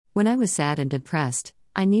When I was sad and depressed,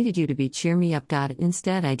 I needed you to cheer me up.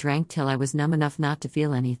 Instead, I drank till I was numb enough not to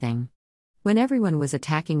feel anything. When everyone was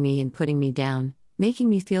attacking me and putting me down, making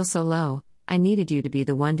me feel so low, I needed you to be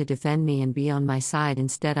the one to defend me and be on my side.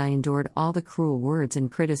 Instead, I endured all the cruel words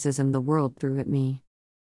and criticism the world threw at me.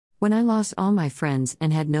 When I lost all my friends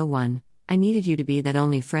and had no one, I needed you to be that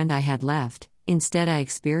only friend I had left. Instead, I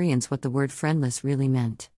experienced what the word friendless really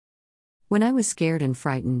meant. When I was scared and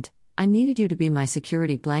frightened, I needed you to be my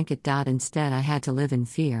security blanket. Instead, I had to live in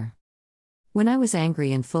fear. When I was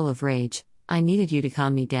angry and full of rage, I needed you to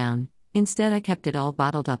calm me down. Instead, I kept it all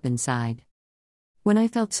bottled up inside. When I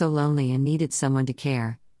felt so lonely and needed someone to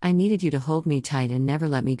care, I needed you to hold me tight and never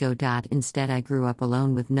let me go. Instead, I grew up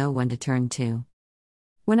alone with no one to turn to.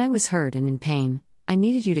 When I was hurt and in pain, I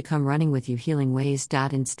needed you to come running with you healing ways.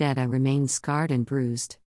 Instead, I remained scarred and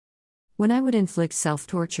bruised. When I would inflict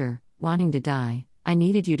self-torture, wanting to die, I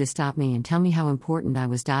needed you to stop me and tell me how important I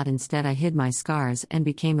was. Instead, I hid my scars and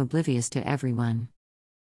became oblivious to everyone.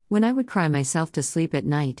 When I would cry myself to sleep at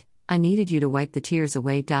night, I needed you to wipe the tears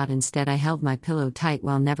away. Instead, I held my pillow tight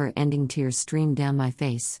while never-ending tears streamed down my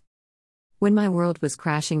face. When my world was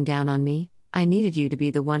crashing down on me, I needed you to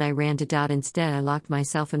be the one I ran to. Instead, I locked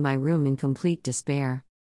myself in my room in complete despair.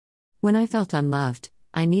 When I felt unloved,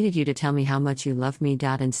 I needed you to tell me how much you loved me.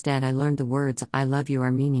 Instead, I learned the words "I love you"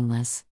 are meaningless.